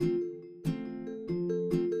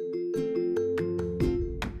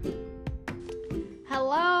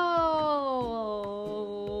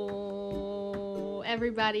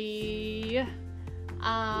everybody.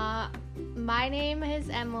 My name is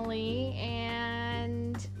Emily,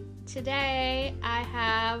 and today I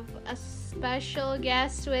have a special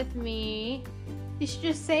guest with me. You should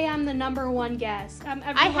just say I'm the number one guest. I'm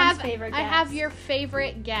everyone's favorite guest. I have your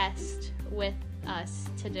favorite guest with us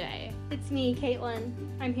today. It's me, Caitlin.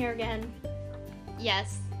 I'm here again.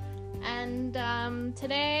 Yes. And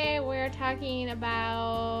today we're talking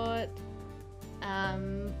about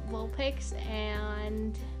Vulpix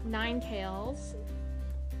and Ninetales.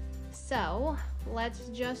 So let's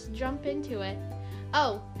just jump into it.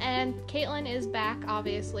 Oh, and Caitlin is back,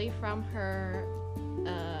 obviously, from her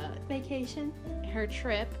Vacation. Her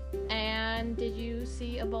trip. And did you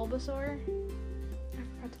see a Bulbasaur? I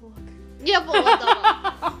forgot to look. Yeah,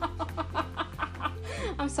 Bulbasaur.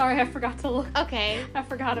 I'm sorry, I forgot to look. Okay. I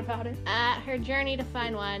forgot about it. Her journey to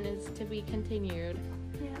find one is to be continued.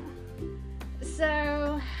 Yeah.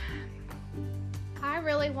 So, I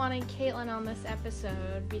really wanted Caitlin on this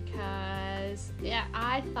episode because,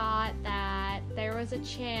 I thought that there was a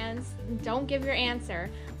chance, don't give your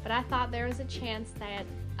answer, but I thought there was a chance that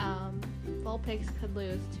Vulpix could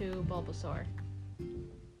lose to Bulbasaur.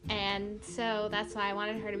 And so that's why I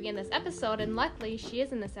wanted her to be in this episode, and luckily she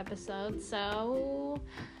is in this episode, so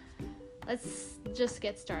let's just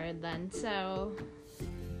get started then. So,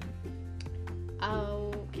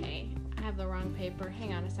 okay, I have the wrong paper.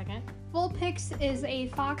 Hang on a second. Vulpix is a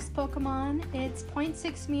fox Pokemon. It's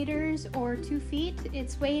 0.6 meters or 2 feet.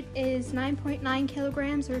 Its weight is 9.9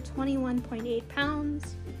 kilograms or 21.8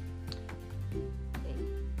 pounds.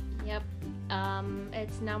 Yep.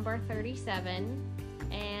 It's number 37.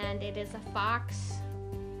 And it is a fox.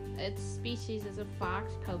 Its species is a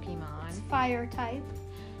fox Pokemon. It's fire type.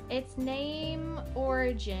 Its name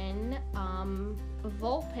origin,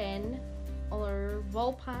 Vulpin or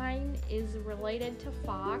Vulpine is related to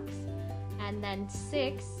fox, and then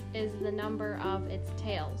 6 is the number of its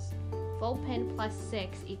tails. Vulpin plus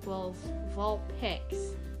 6 equals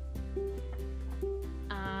Vulpix.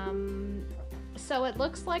 So it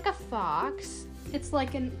looks like a fox. It's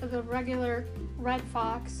like the regular red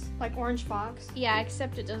fox, like orange fox. Yeah,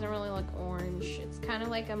 except it doesn't really look orange. It's kind of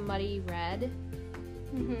like a muddy red.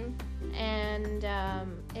 Mm-hmm. And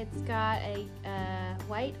it's got a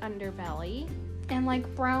white underbelly. And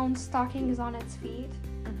like brown stockings on its feet.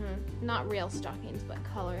 Mm-hmm. Not real stockings, but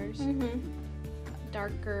colors. Mm-hmm.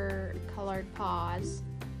 Darker colored paws.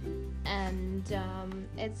 And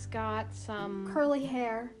it's got some... curly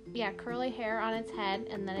hair. Yeah, curly hair on its head.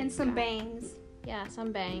 And some bangs. Yeah,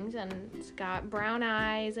 some bangs, and it's got brown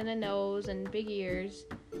eyes and a nose and big ears.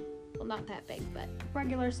 Well, not that big, but...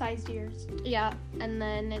 regular sized ears. Yeah, and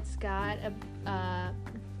then it's got a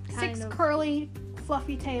 6 curly,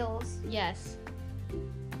 fluffy tails. Yes.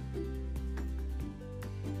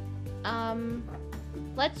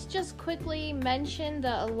 Let's just quickly mention the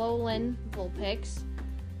Alolan Vulpix.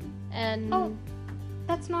 And... oh,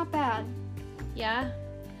 that's not bad. Yeah.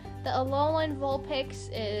 The Alolan Vulpix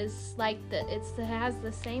is like it has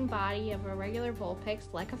the same body of a regular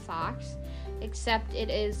Vulpix, like a fox, except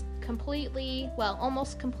it is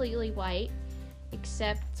almost completely white,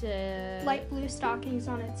 except light blue stockings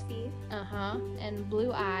on its feet. And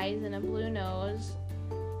blue eyes and a blue nose.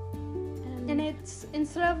 And it's,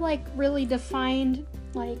 instead of like really defined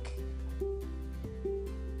like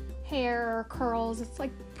hair or curls, it's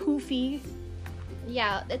like poofy.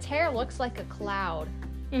 Yeah, its hair looks like a cloud.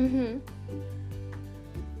 Mm-hmm.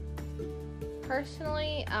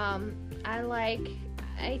 Personally, I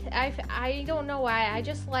don't know why, I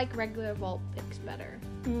just like regular Vulpix better.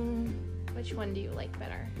 Which one do you like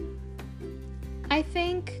better? I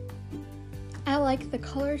think I like the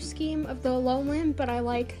color scheme of the Alolan, but I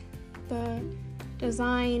like the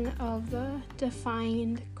design of the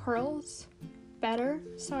defined curls better,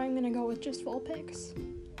 so I'm gonna go with just Vulpix.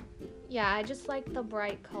 Yeah, I just like the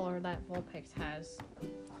bright color that Vulpix has.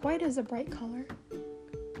 White is a bright color.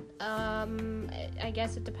 I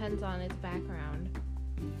guess it depends on its background.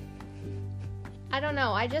 I don't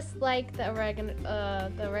know. I just like the regular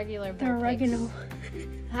Vulpix. The oregano.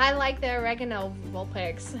 I like the oregano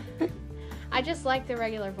Vulpix. I just like the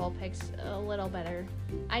regular Vulpix a little better.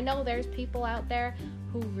 I know there's people out there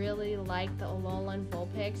who really like the Alolan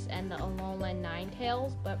Vulpix and the Alolan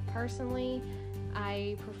Ninetales, but personally,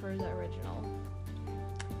 I prefer the original.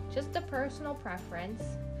 Just a personal preference.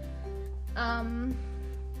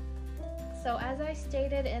 So as I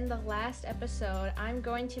stated in the last episode, I'm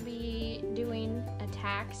going to be doing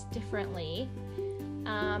attacks differently.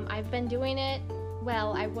 I've been doing it,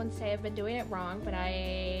 well, I wouldn't say I've been doing it wrong, but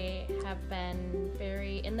I have been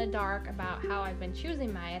very in the dark about how I've been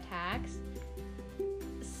choosing my attacks.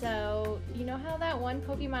 So, you know how that one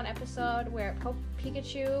Pokemon episode where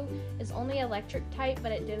Pikachu is only electric type,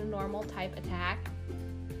 but it did a normal type attack?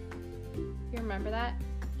 You remember that?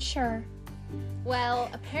 Sure. Well,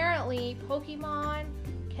 apparently Pokemon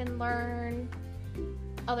can learn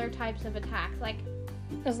other types of attacks, like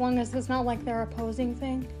As long as it's not like their opposing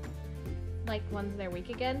thing. ones they're weak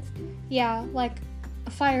against. Yeah, like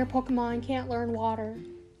a fire Pokemon can't learn water.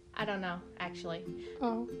 I don't know, actually.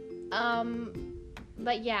 Oh.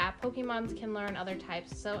 But yeah, Pokemons can learn other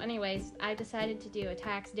types. So anyways, I decided to do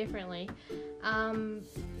attacks differently.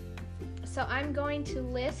 So I'm going to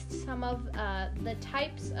list some of the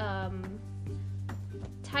types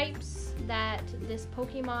that this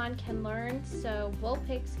Pokemon can learn. So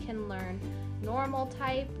Vulpix can learn normal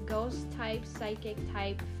type, ghost type, psychic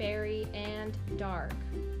type, fairy, and dark.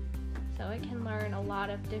 So it can learn a lot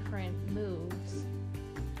of different moves.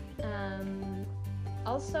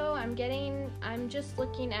 Also, I'm just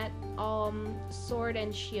looking at sword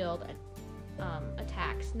and shield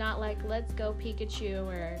attacks, not like Let's Go Pikachu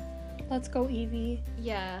or Let's Go Eevee.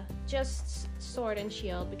 Yeah, just sword and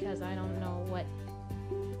shield because I don't know.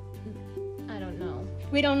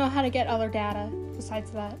 We don't know how to get other data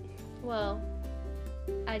besides that. Well,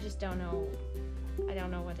 I just don't know. I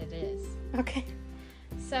don't know what it is. Okay.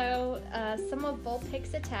 So, some of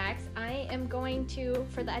Vulpix attacks, I am going to,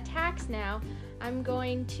 for the attacks now, I'm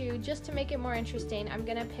going to, just to make it more interesting, I'm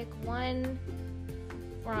going to pick one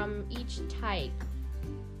from each type.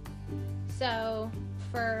 So,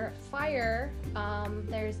 for fire,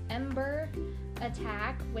 there's Ember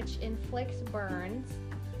attack, which inflicts burns.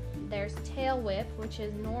 There's Tail Whip, which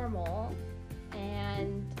is normal.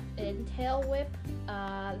 And in Tail Whip,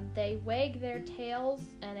 they wag their tails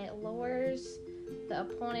and it lowers the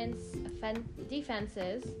opponent's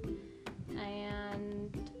defenses,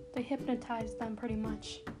 and they hypnotize them pretty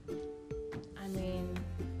much. I mean,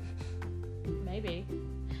 maybe.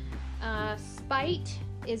 Spite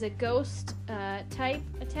is a ghost type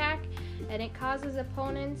attack, and it causes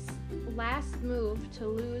opponent's last move to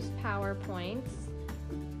lose power points.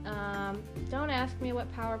 Don't ask me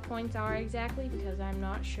what power points are exactly because I'm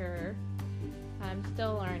not sure. I'm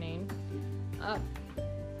still learning.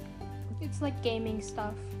 It's like gaming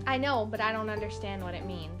stuff. I know, but I don't understand what it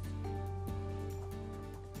means.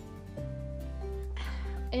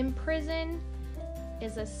 Imprison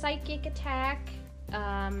is a psychic attack,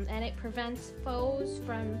 and it prevents foes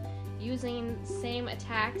from using same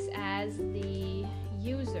attacks as the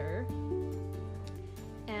user.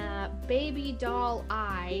 Baby Doll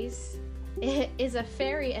Eyes is a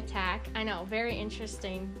fairy attack. I know, very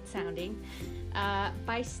interesting sounding.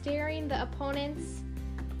 By staring, the opponent's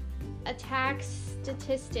attack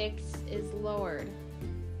statistics is lowered.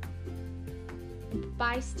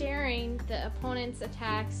 By staring, the opponent's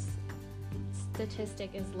attack statistic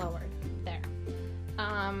is lowered. There.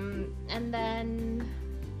 And then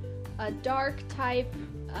a dark type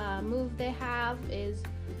move they have is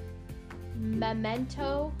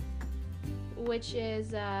Memento, which is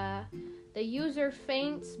the user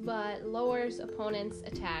faints but lowers opponent's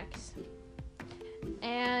attacks.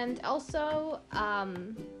 And also,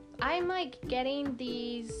 I'm like getting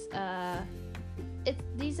these.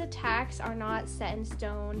 These attacks are not set in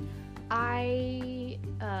stone. I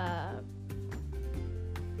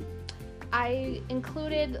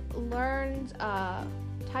included learned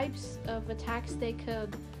types of attacks they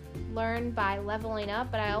could learn by leveling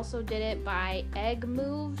up, but I also did it by egg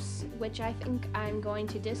moves, which I think I'm going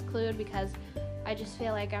to disclude because I just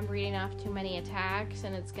feel like I'm reading off too many attacks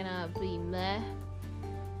and it's gonna be meh.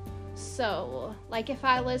 So, like if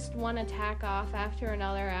I list one attack off after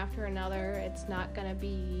another, it's not going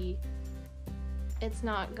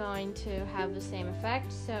to have the same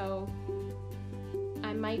effect, so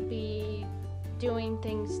I might be doing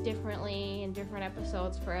things differently in different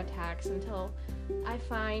episodes for attacks until I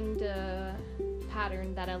find a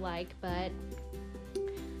pattern that I like. But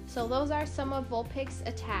so those are some of Vulpix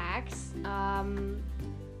attacks.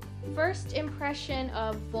 First impression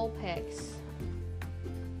of Vulpix.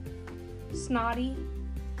 Snotty.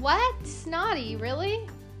 What? Snotty? Really?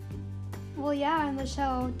 Well, yeah, in the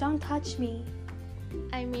show, don't touch me.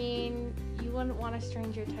 I mean, you wouldn't want a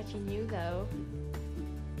stranger touching you, though.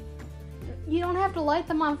 You don't have to light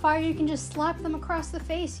them on fire, you can just slap them across the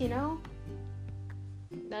face, you know?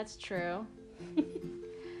 That's true.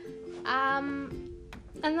 And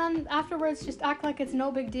then afterwards, just act like it's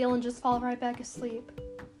no big deal and just fall right back asleep.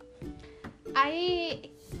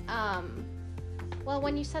 Well,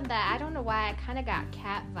 when you said that, I don't know why I kind of got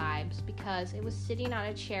cat vibes because it was sitting on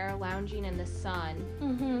a chair lounging in the sun.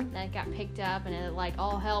 Mm-hmm. Then it got picked up and it like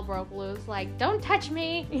all hell broke loose. Like, don't touch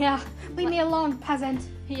me. Yeah. Leave me alone, peasant.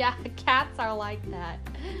 Yeah, cats are like that.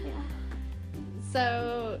 Yeah.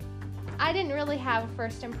 So, I didn't really have a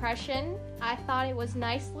first impression. I thought it was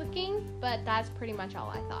nice looking, but that's pretty much all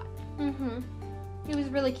I thought. Mm-hmm. It was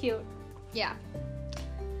really cute. Yeah.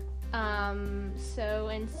 So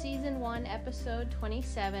in season 1, episode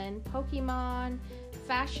 27, Pokemon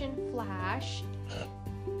Fashion Flash,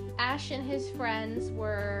 Ash and his friends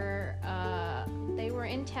were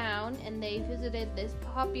in town and they visited this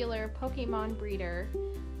popular Pokemon breeder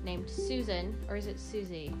named Susan, or is it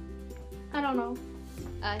Susie? I don't know.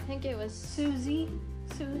 I think it was Susie?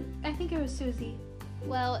 I think it was Susie.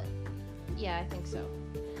 Well, yeah, I think so.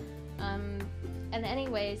 And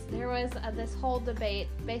anyways, there was this whole debate.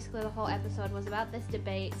 Basically, the whole episode was about this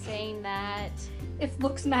debate saying that, If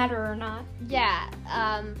looks matter or not. yeah,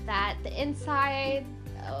 that the inside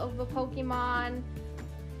of a Pokemon,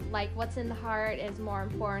 like what's in the heart, is more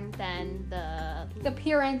important than the...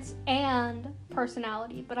 Appearance and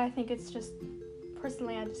personality, but I think it's just,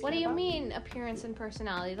 personally, I just What do care you about- mean, appearance and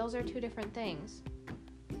personality? Those are two different things.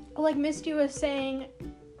 Like Misty was saying,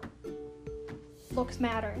 looks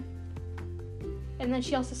matter. And then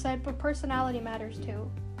she also said, but personality matters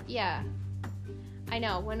too. Yeah. I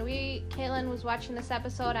know. When Caitlin was watching this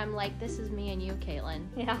episode, I'm like, this is me and you, Caitlin.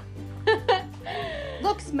 Yeah.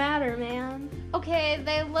 Looks matter, man. Okay,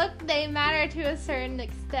 they matter to a certain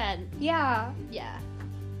extent. Yeah. Yeah.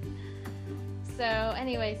 So,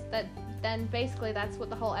 anyways, then basically that's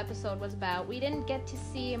what the whole episode was about. We didn't get to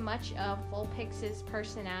see much of Vulpix's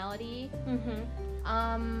personality.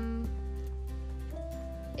 Mm-hmm.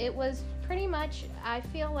 It was pretty much, I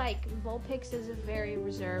feel like Vulpix is a very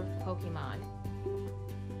reserved Pokemon.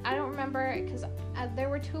 I don't remember, because there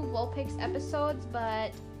were 2 Vulpix episodes,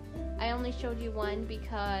 but I only showed you one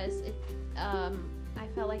because I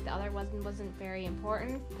felt like the other wasn't very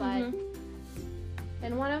important, but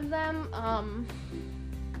in one of them,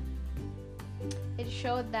 it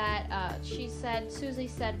showed that Susie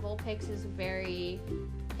said Vulpix is a very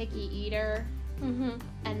picky eater,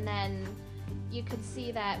 and then you could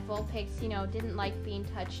see that Vulpix, didn't like being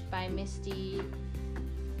touched by Misty.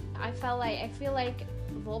 I feel like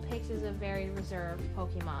Vulpix is a very reserved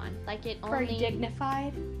Pokemon. Like it only Very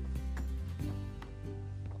dignified.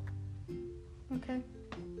 Okay.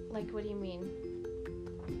 Like, what do you mean?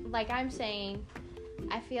 Like I'm saying,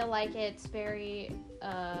 I feel like it's very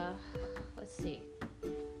let's see.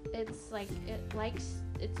 It's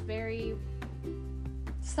very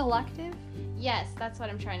Selective? Yes, that's what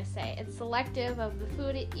I'm trying to say. It's selective of the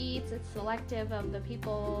food it eats, it's selective of the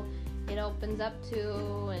people it opens up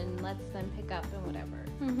to and lets them pick up and whatever.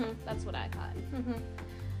 Mm-hmm. That's what I thought.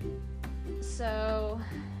 Mm-hmm. So,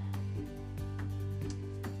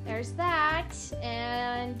 there's that,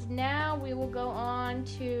 and now we will go on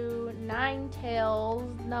to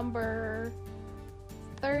Ninetales number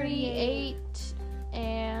 38,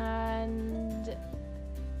 and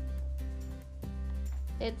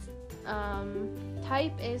its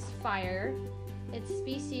type is fire. Its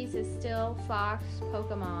species is still fox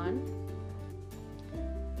Pokemon.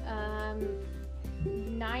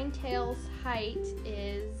 Ninetales' height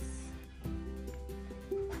is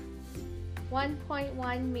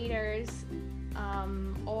 1.1 meters,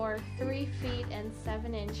 or 3 feet and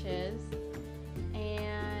 7 inches,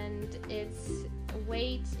 and its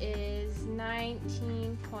weight is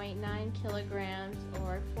 19.9 kilograms,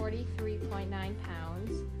 or 43.9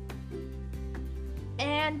 pounds.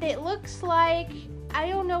 And it looks like, I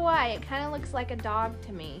don't know why, it kind of looks like a dog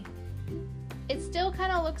to me. It still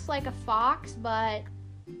kind of looks like a fox, but...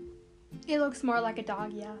 It looks more like a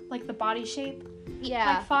dog, yeah. Like the body shape.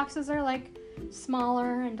 Yeah. Like foxes are like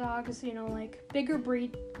smaller and dogs, like bigger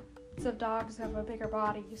breeds of dogs have a bigger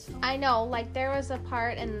body. So. I know, like there was a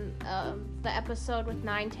part in the episode with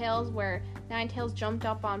Ninetales where Ninetales jumped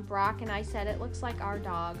up on Brock and I said it looks like our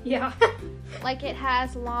dog. Yeah. Like it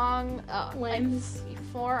has long limbs, like,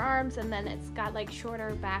 forearms, and then it's got like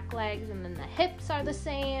shorter back legs, and then the hips are the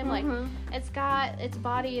same. Like its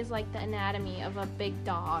body is like the anatomy of a big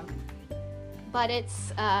dog. But it's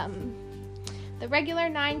the regular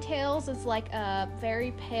Ninetales is like a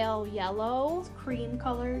very pale yellow. It's cream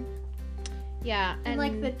colored. Yeah, and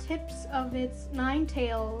like the tips of its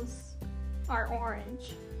Ninetales are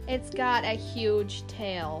orange. It's got a huge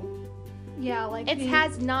tail. Yeah, like it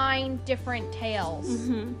has 9 different tails.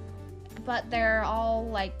 But they're all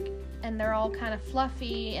like, and they're all kind of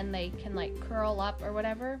fluffy, and they can like curl up or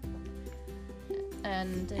whatever.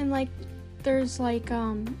 And like there's like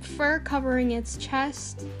fur covering its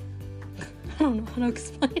chest. I don't know how to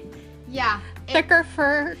explain. Yeah. Thicker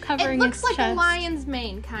fur covering its chest. It looks like a lion's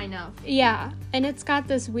mane, kind of. Yeah, and it's got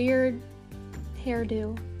this weird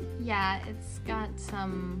hairdo. Yeah, it's got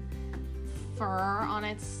some fur on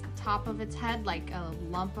its top of its head, like a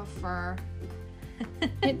lump of fur.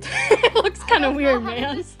 It looks kind of weird, man. I don't know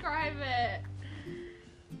how to describe it.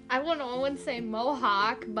 I wouldn't say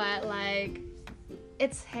mohawk, but like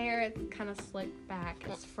its hair, it's kind of slicked back.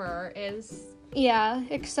 Its fur is. Yeah,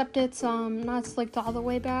 except it's not slicked all the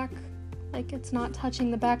way back. Like it's not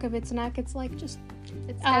touching the back of its neck. It's like just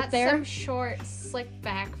it's out got there. Some short, slicked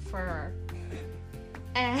back fur,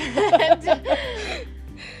 and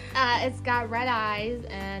it's got red eyes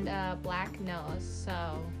and a black nose.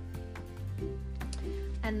 So.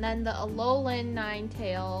 And then the Alolan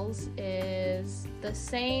Ninetales is the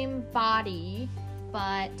same body,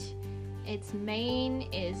 but its mane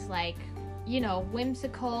is like,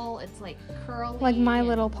 whimsical. It's like curly. Like My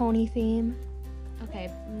Little Pony theme.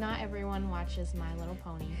 Okay, not everyone watches My Little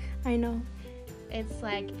Pony. I know. It's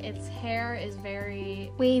like its hair is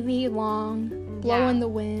very wavy, long, blow in the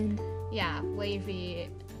wind. Yeah, wavy.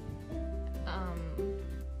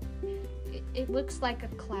 It looks like a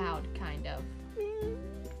cloud, kind of.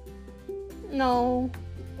 No.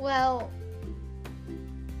 Well,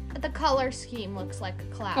 the color scheme looks like a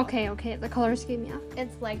cloud. Okay, the color scheme, yeah.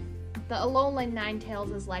 It's like the Alolan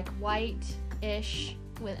Ninetales is like white-ish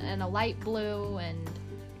and a light blue, and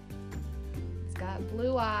it's got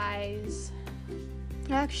blue eyes.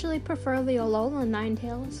 I actually prefer the Alolan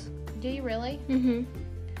Ninetales. Do you really? Mm-hmm.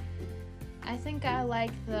 I think I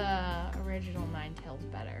like the original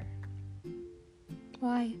Ninetales better.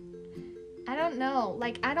 Why? I don't know.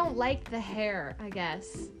 Like, I don't like the hair, I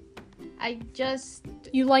guess.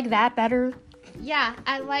 You like that better? Yeah,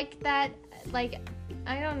 I like that. Like,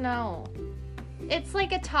 I don't know. It's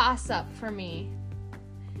like a toss-up for me.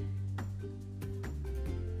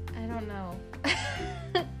 I don't know.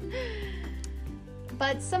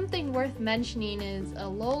 But something worth mentioning is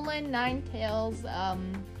Alolan Ninetales,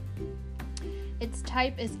 its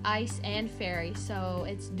type is Ice and Fairy, so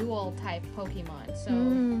it's dual type Pokemon.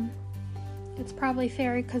 So it's probably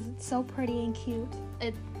Fairy because it's so pretty and cute.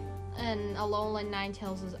 And Alolan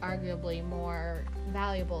Ninetales is arguably more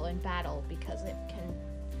valuable in battle because it can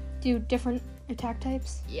do different attack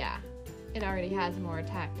types. Yeah, it already has more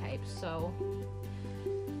attack types. So,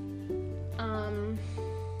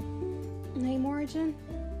 name origin?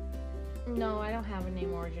 No, I don't have a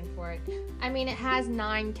name origin for it. I mean, it has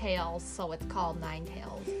 9 tails, so it's called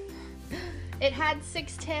Ninetales. It had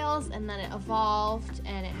 6 tails, and then it evolved,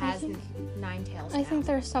 and it has 9 tails now. I think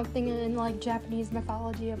there's something in, like, Japanese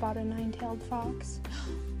mythology about a 9-tailed fox.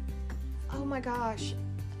 Oh my gosh.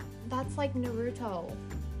 That's like Naruto.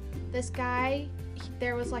 This guy,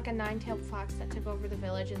 there was, like, a 9-tailed fox that took over the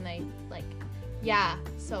village, and they, like... Yeah,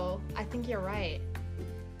 so I think you're right.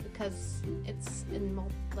 Because it's in,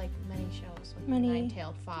 many shows with the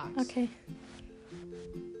 9-tailed fox. Okay.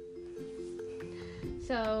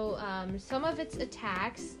 So, some of its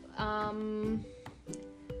attacks, well,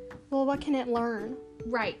 what can it learn?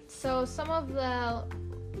 Right. So, some of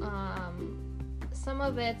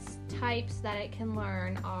its types that it can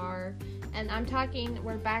learn are, and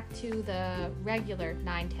we're back to the regular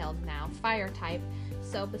 9-tailed now, fire type.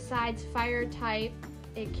 So, besides fire type,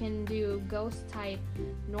 it can do ghost type,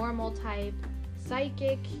 normal type,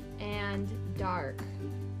 psychic, and dark.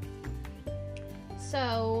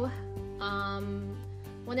 So,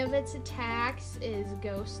 one of its attacks is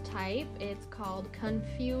ghost type. It's called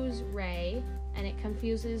Confuse Ray, and it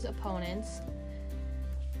confuses opponents.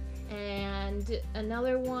 And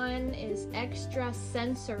another one is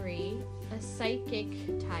Extrasensory, a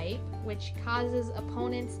psychic type, which causes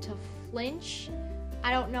opponents to flinch.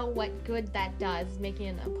 I don't know what good that does, making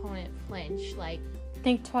an opponent flinch. Like,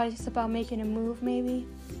 think twice about making a move, maybe?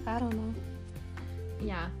 I don't know.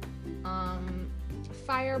 Yeah.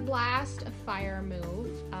 Fire Blast, a fire move.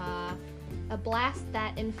 A blast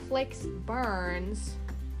that inflicts burns.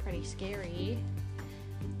 Pretty scary.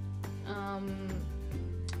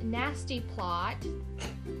 Nasty Plot.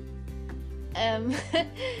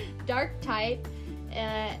 Dark type.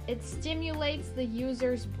 It stimulates the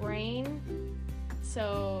user's brain.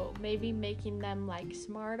 So maybe making them like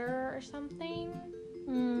smarter or something.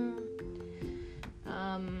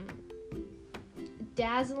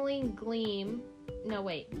 Dazzling Gleam. No,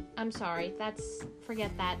 wait. I'm sorry.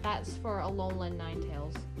 Forget that. That's for Alolan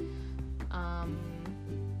Ninetales.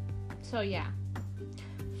 So yeah.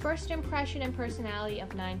 First impression and personality of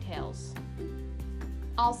Ninetales.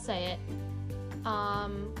 I'll say it.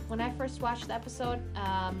 When I first watched the episode,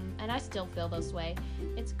 and I still feel this way,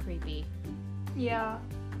 it's creepy. Yeah.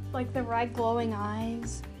 Like the red glowing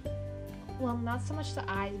eyes. Well, not so much the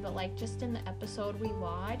eyes, but like just in the episode we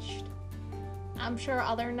watched. I'm sure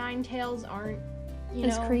other Ninetales aren't,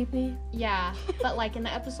 It's creepy. Yeah, but like in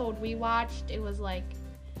the episode we watched, it was like,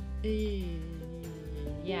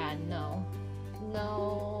 yeah, no,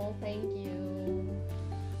 thank you.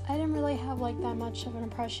 I didn't really have like that much of an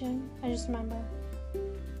impression. I just remember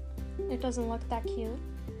it doesn't look that cute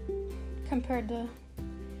compared to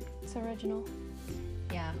its original.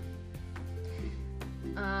 Yeah.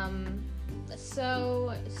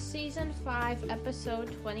 So season 5,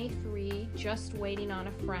 episode 23, Just Waiting on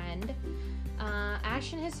a Friend.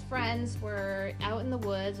 Ash and his friends were out in the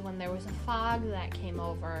woods when there was a fog that came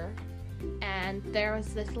over, and there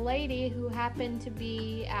was this lady who happened to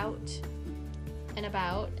be out and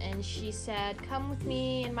about, and she said, "Come with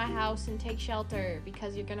me in my house and take shelter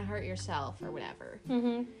because you're gonna hurt yourself," or whatever.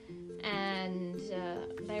 And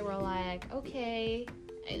they were like, okay.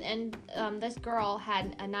 And this girl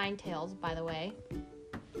had a Ninetales, by the way.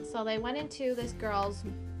 So they went into this girl's.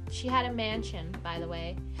 She had a mansion, by the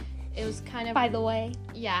way. It was kind of. By the way.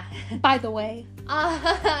 Yeah. By the way.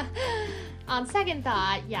 On second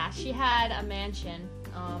thought, yeah, she had a mansion.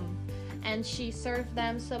 And she served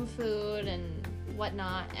them some food and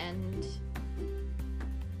whatnot. And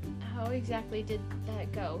how exactly did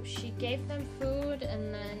that go? She gave them food,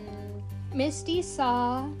 and then Misty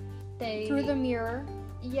saw through the mirror.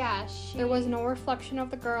 Yeah, there was no reflection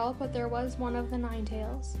of the girl, but there was one of the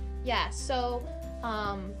Ninetales. Yeah, so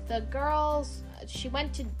the girls, she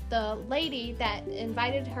went to the lady that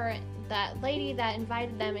invited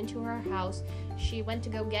them into her house. She went to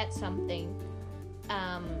go get something,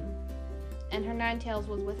 and her Ninetales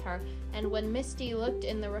was with her. And when Misty looked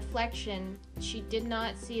in the reflection, she did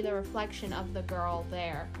not see the reflection of the girl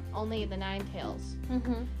there, only the Ninetales.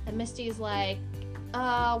 And Misty's like,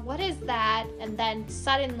 what is that? And then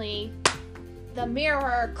suddenly the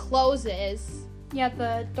mirror closes. Yeah,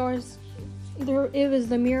 the doors,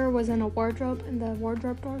 the mirror was in a wardrobe and the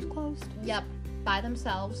wardrobe doors closed. Yep, by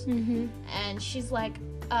themselves. And she's like,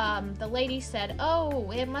 the lady said, "Oh,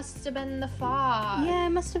 it must have been the fog." Yeah,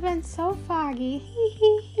 it must have been so foggy.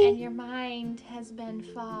 And your mind has been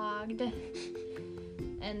fogged.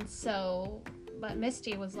 And so, but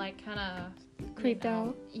Misty was like kind of creeped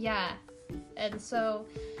out. Yeah. And so,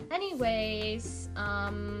 anyways,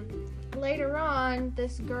 later on,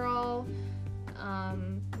 this girl,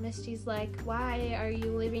 Misty's like, "Why are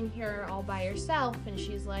you living here all by yourself?" And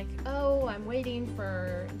she's like, "Oh, I'm waiting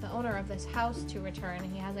for the owner of this house to return.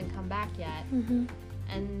 He hasn't come back yet."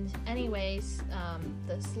 And anyways,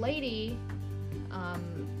 this lady,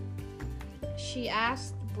 she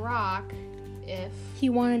asked Brock if he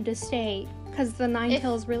wanted to stay, because the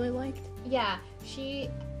Ninetales really liked. Yeah,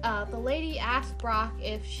 the lady asked Brock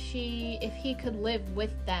if he could live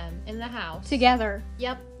with them in the house. Together.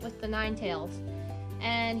 Yep, with the Ninetales.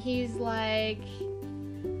 And he's like,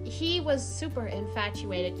 he was super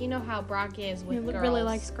infatuated. You know how Brock is with girls. He really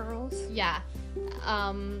likes girls. Yeah.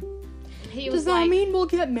 Does that mean we'll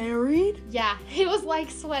get married? Yeah, he was like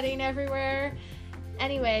sweating everywhere.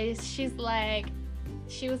 Anyways, she was like,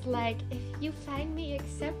 "If you find me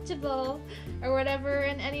acceptable," or whatever.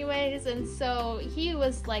 And anyways, and so he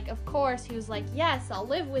was like, of course, he was like, "Yes, I'll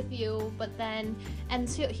live with you." But then, and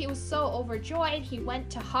so he was so overjoyed, he went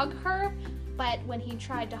to hug her. But when he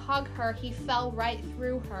tried to hug her, he fell right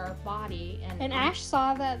through her body. And Ash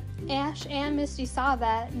saw that. Ash and Misty saw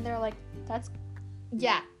that, and they're like, "That's."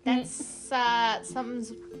 Yeah, that's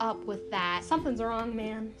something's up with that. Something's wrong,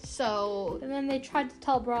 man. So, and then they tried to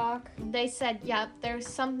tell Brock. They said, "Yep, there's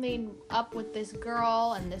something up with this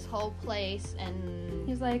girl and this whole place." And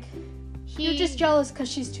he's like, "You're just jealous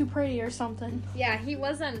because she's too pretty or something." Yeah, he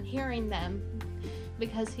wasn't hearing them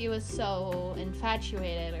because he was so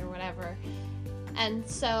infatuated or whatever. And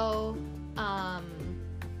so,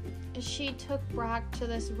 she took Brock to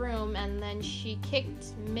this room, and then she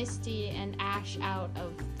kicked Misty and Ash out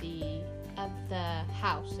of the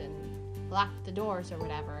house and locked the doors or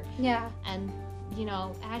whatever. Yeah. And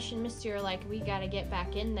Ash and Misty are like, "We gotta get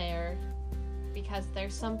back in there because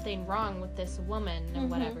there's something wrong with this woman or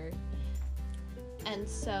whatever." And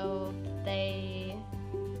so they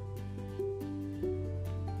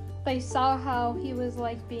saw how he was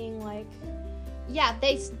like being like. Yeah,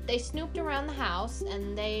 they snooped around the house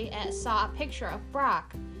and they saw a picture of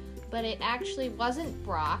Brock, but it actually wasn't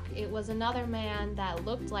Brock. It was another man that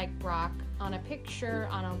looked like Brock on a picture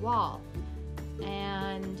on a wall.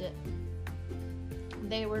 And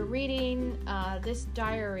they were reading this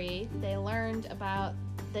diary. They learned about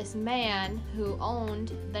this man who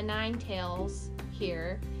owned the Ninetales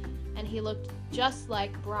here, and he looked just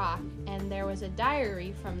like Brock, and there was a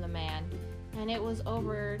diary from the man, and it was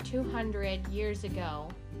over 200 years ago.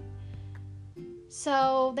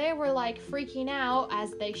 So they were like freaking out,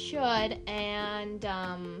 as they should, and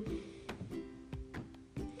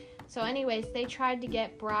so anyways, they tried to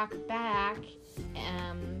get Brock back,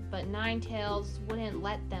 but Ninetales wouldn't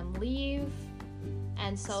let them leave,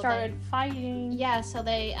 and so started fighting. Yeah, so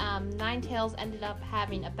they Ninetales ended up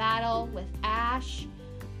having a battle with Ash,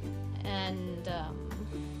 and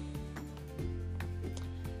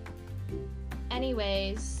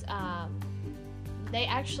anyways, they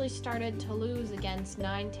actually started to lose against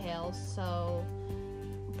Ninetales, so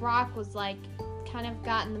Brock was like kind of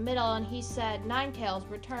got in the middle, and he said, Ninetales,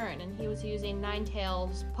 return, and he was using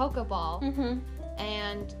Ninetales' Pokeball,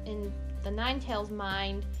 and in the Ninetales'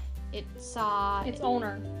 mind, it saw its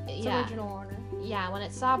owner, its yeah, original owner. Yeah, when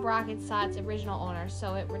it saw Brock, it saw its original owner,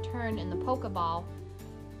 so it returned in the Pokeball,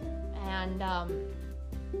 and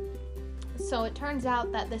so it turns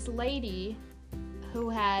out that this lady who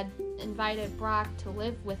had invited Brock to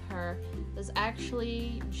live with her was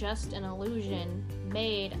actually just an illusion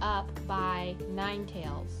made up by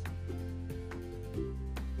Ninetales.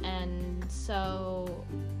 And so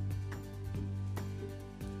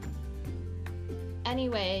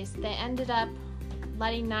anyways, they ended up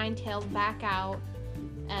letting Ninetales back out,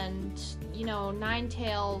 and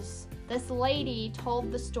Ninetales, this lady told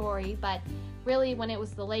the story, but really when it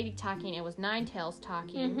was the lady talking, it was Ninetales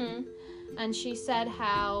talking. And she said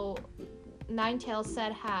how Ninetales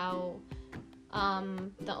said how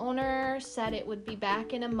the owner said it would be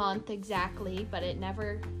back in a month exactly, but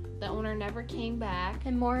the owner never came back.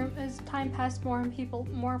 And as time passed, more people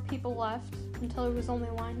left until it was only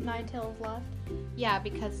Ninetales left. Yeah,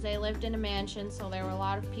 because they lived in a mansion, so there were a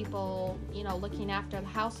lot of people, looking after the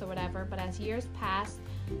house or whatever. But as years passed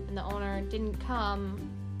and the owner didn't come,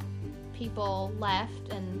 people left,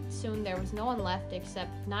 and soon there was no one left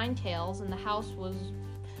except Ninetales, and the house was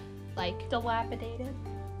like dilapidated,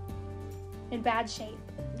 in bad shape.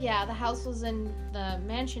 Yeah, the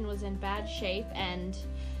mansion was in bad shape, and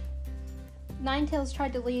Ninetales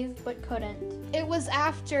tried to leave but couldn't. It was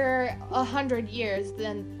after 100 years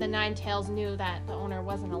then the Ninetales knew that the owner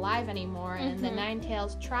wasn't alive anymore, and the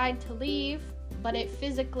Ninetales tried to leave, but it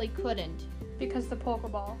physically couldn't. Because the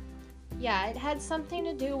Pokeball. Yeah, it had something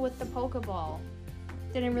to do with the Pokeball.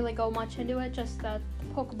 Didn't really go much into it, just that the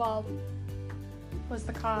Pokeball was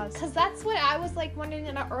the cause. Because that's what I was like wondering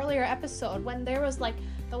in an earlier episode, when there was like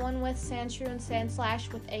the one with Sandshrew and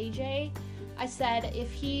Sandslash with AJ. I said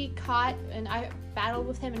if he caught, and I battled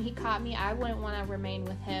with him and he caught me, I wouldn't want to remain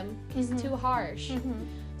with him. He's too harsh.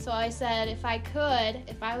 So I said if I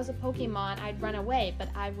was a Pokemon, I'd run away, but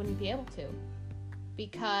I wouldn't be able to.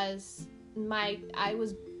 Because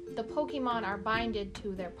the Pokemon are binded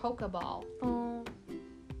to their Pokeball. Oh.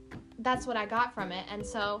 That's what I got from it. And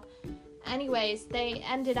so, anyways, they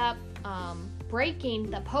ended up breaking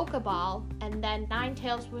the Pokeball, and then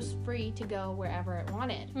Ninetales was free to go wherever it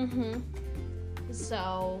wanted.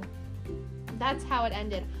 So, that's how it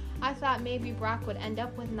ended. I thought maybe Brock would end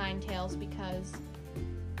up with Ninetales because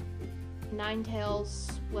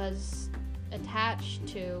Ninetales was attached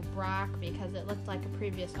to Brock because it looked like a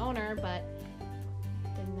previous owner, but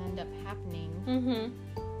didn't end up happening.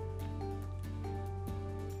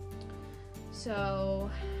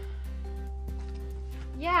 So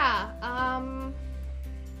yeah,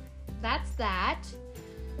 that's that.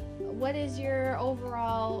 What is your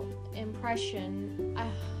overall impression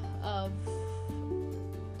of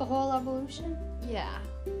the whole evolution? Yeah.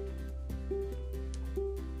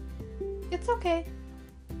 It's okay.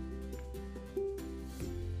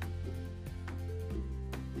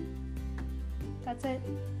 That's it.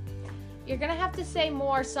 You're gonna have to say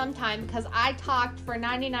more sometime because I talked for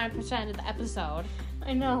 99% of the episode.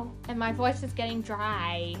 I know. And my voice is getting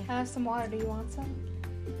dry. I have some water. Do you want some?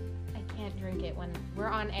 I can't drink it when we're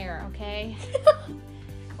on air, okay?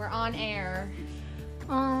 We're on air.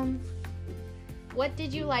 What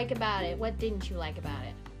did you like about it? What didn't you like about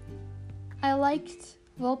it? I liked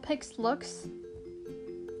Vulpix's looks.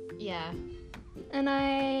 Yeah. And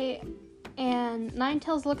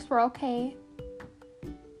Ninetales' looks were okay.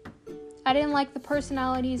 I didn't like the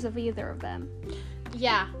personalities of either of them.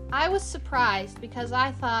 Yeah, I was surprised because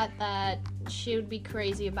I thought that she would be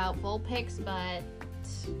crazy about Vulpix, but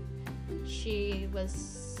she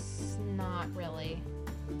was not really.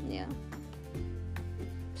 Yeah.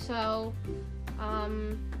 So,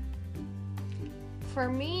 for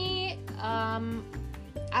me,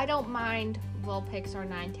 I don't mind Vulpix or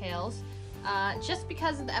Ninetales. just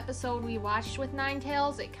because of the episode we watched with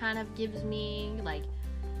Ninetales, it kind of gives me, like,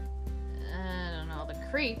 I don't know, the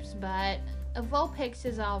creeps, but a Vulpix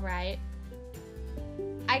is alright.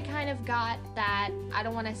 I kind of got that, I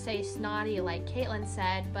don't want to say snotty like Caitlin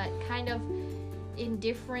said, but kind of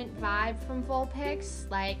indifferent vibe from Vulpix.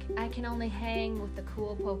 Like, I can only hang with the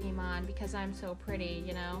cool Pokemon because I'm so pretty,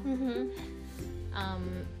 you know? Mm-hmm.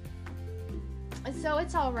 So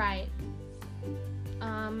it's alright.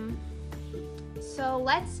 So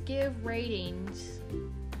let's give ratings.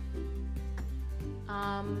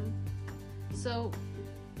 So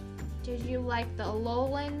did you like the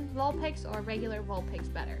Alolan Vulpix or regular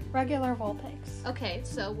Vulpix better? Regular Vulpix. Okay,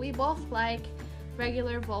 so we both like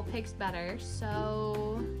regular Vulpix better.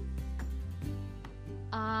 So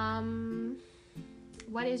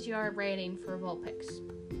what is your rating for Vulpix?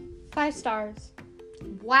 5 stars.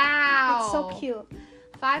 Wow. It's so cute.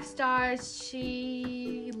 5 stars.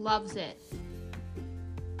 She loves it.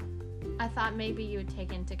 I thought maybe you would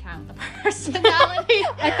take into account the personality.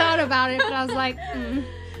 I thought about it, but I was like,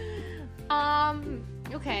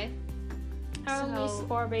 Okay. I only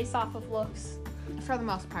score based off of looks. For the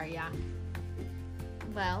most part, yeah.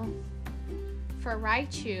 Well, for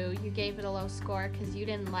Raichu, you gave it a low score because you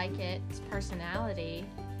didn't like its personality.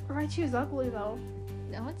 Raichu's ugly, though.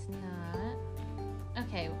 No, it's not.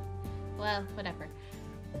 Okay. Well, whatever.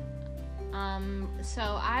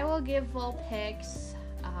 So I will give Vulpix,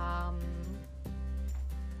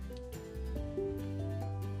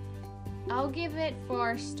 I'll give it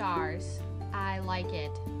 4 stars. I like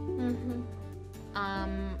it. Mm-hmm.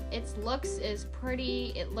 Its looks is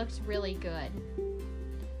pretty, it looks really good.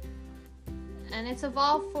 And its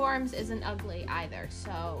evolved forms isn't ugly either,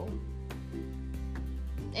 so,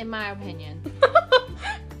 in my opinion.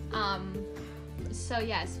 So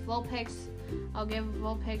yes, Vulpix, I'll give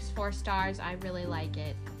Vulpix 4 stars. I really like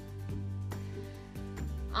it.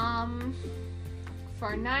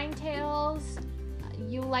 For Ninetales,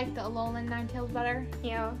 you like the Alolan Ninetales better?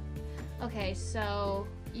 Yeah. Okay, so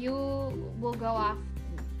you will go off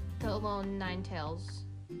the Alolan Ninetales.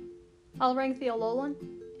 I'll rank the Alolan.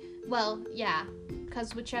 Well, yeah,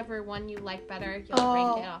 because whichever one you like better, you'll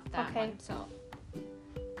rank it off that one. So.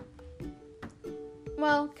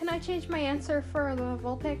 Well, can I change my answer for the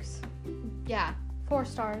Vulpix? Yeah. 4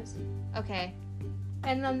 stars. Okay.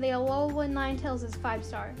 And then the Alolan Ninetales is 5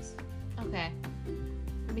 stars. Okay.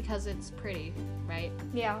 Because it's pretty, right?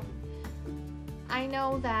 Yeah. I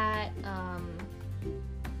know that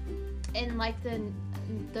in like the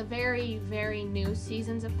very, very new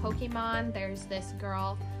seasons of Pokemon, there's this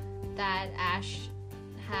girl that Ash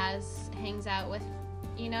hangs out with,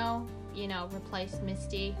 you know, replaced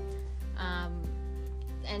Misty.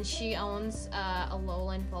 And she owns a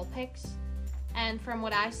Alolan Vulpix. And from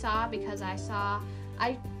what I saw, because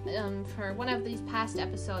for one of these past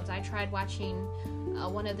episodes, I tried watching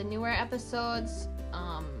one of the newer episodes,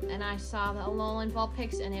 and I saw the Alolan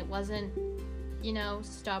Vulpix, and it wasn't,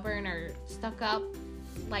 stubborn or stuck up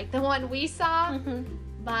like the one we saw. Mm-hmm.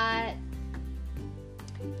 But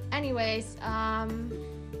anyways,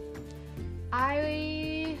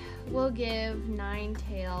 I will give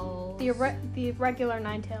Ninetales... The regular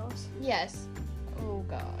Ninetales. Yes. Oh,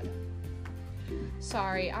 God.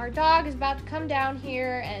 Sorry, our dog is about to come down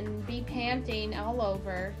here and be panting all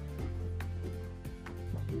over.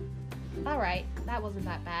 Alright, that wasn't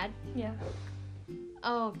that bad. Yeah.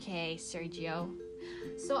 Okay, Sergio.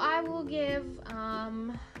 So I will give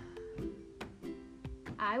Ninetales...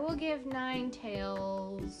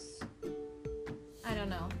 I don't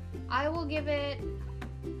know. I will give it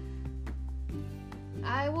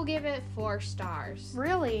 4 stars.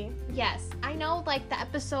 Really? Yes. I know, like, the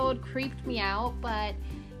episode creeped me out, but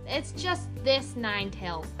it's just this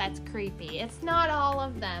Ninetales that's creepy. It's not all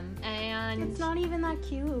of them, and... It's not even that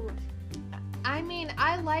cute. I mean,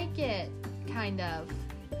 I like it, kind of.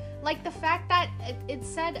 Like, the fact that it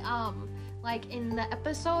said, like, in the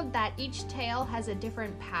episode that each tail has a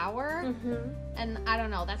different power, Mm-hmm. and I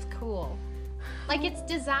don't know, that's cool. Like, its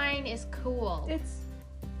design is cool.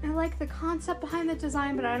 I like the concept behind the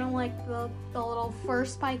design, but I don't like the little fur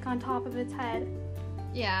spike on top of its head.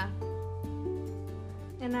 Yeah.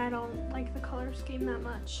 And I don't like the color scheme that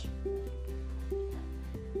much.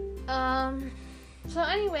 So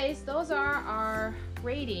anyways, those are our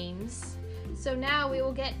ratings. So now we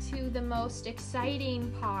will get to the most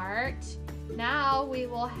exciting part. Now we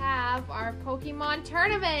will have our Pokemon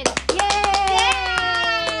tournament. Yay!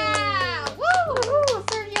 Yeah! Woo! Woo!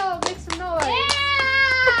 Sergio, make some noise.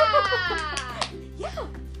 Yeah! Yeah!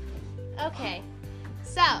 Okay.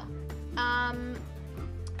 So,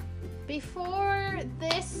 before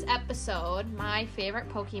this episode, my favorite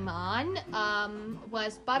Pokemon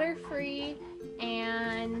was Butterfree,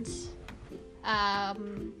 and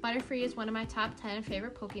Butterfree is one of my top 10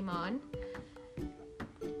 favorite Pokemon.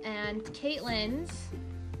 And Caitlin's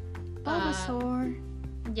Bulbasaur.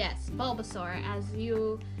 Yes, Bulbasaur.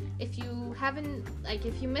 If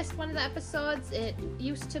you missed one of the episodes, it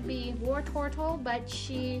used to be Wartortle, but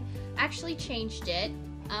she actually changed it.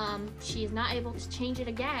 She's not able to change it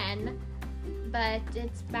again, but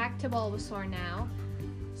it's back to Bulbasaur now.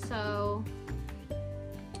 So,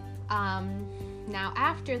 now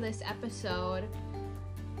after this episode,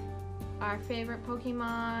 our favorite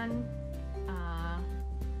Pokemon,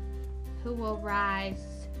 who will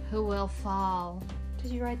rise, who will fall.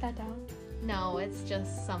 Did you write that down? No, it's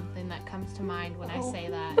just something that comes to mind when I say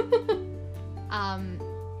that.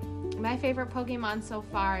 My favorite Pokemon so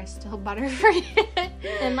far is still Butterfree.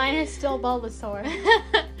 And mine is still Bulbasaur.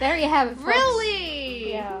 There you have it, folks.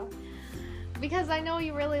 Really? Yeah. Because I know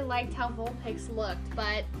you really liked how Vulpix looked,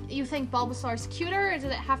 but you think Bulbasaur's cuter, or does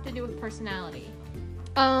it have to do with personality?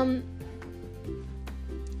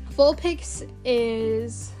 Vulpix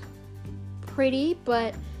is pretty,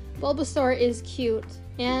 but Bulbasaur is cute,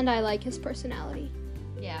 and I like his personality.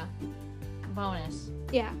 Yeah. Bonus.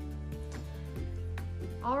 Yeah.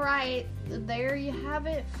 Alright, there you have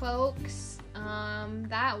it, folks.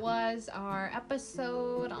 That was our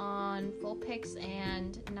episode on Vulpix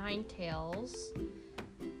and Ninetales.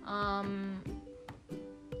 I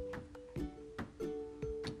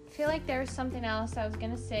feel like there was something else I was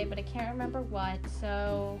gonna say, but I can't remember what,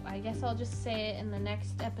 so I guess I'll just say it in the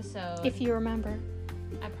next episode. If you remember.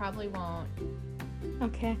 I probably won't.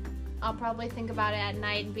 Okay. I'll probably think about it at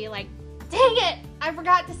night and be like, dang it! I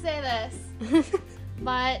forgot to say this!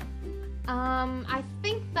 But, I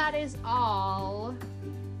think that is all.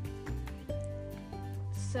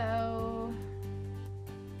 So,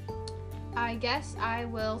 I guess I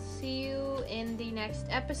will see you in the next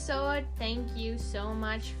episode. Thank you so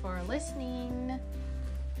much for listening.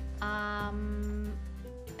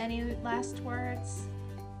 Any last words?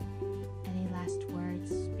 Any last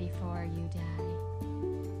words before you die?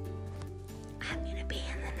 I'm gonna be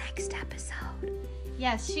in the next episode.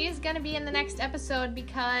 Yes, she is going to be in the next episode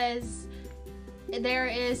because there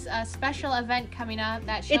is a special event coming up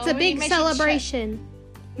that It's a big celebration.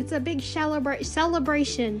 It's a big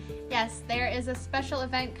celebration. Yes, there is a special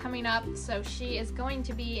event coming up, so she is going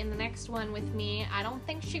to be in the next one with me. I don't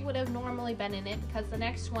think she would have normally been in it because the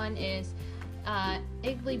next one is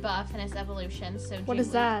Igglybuff and its evolution. So what is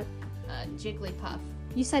that? Jigglypuff.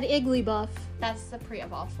 You said Igglybuff. That's the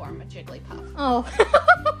pre-evolved form of Jigglypuff. Oh.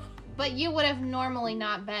 But you would have normally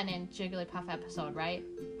not been in Jigglypuff episode, right?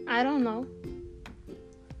 I don't know.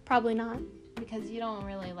 Probably not. Because you don't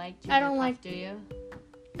really like Jigglypuff, I don't like, do you?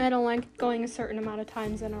 I don't like going a certain amount of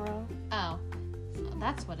times in a row. Oh,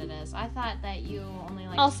 that's what it is. I thought that you only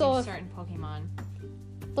like also, to do certain Pokemon.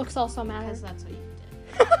 Looks also matter. Because that's what you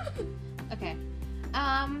did. Okay.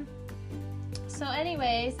 So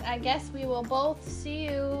anyways, I guess we will both see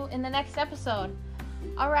you in the next episode.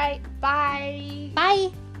 Alright, bye.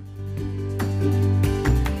 Bye.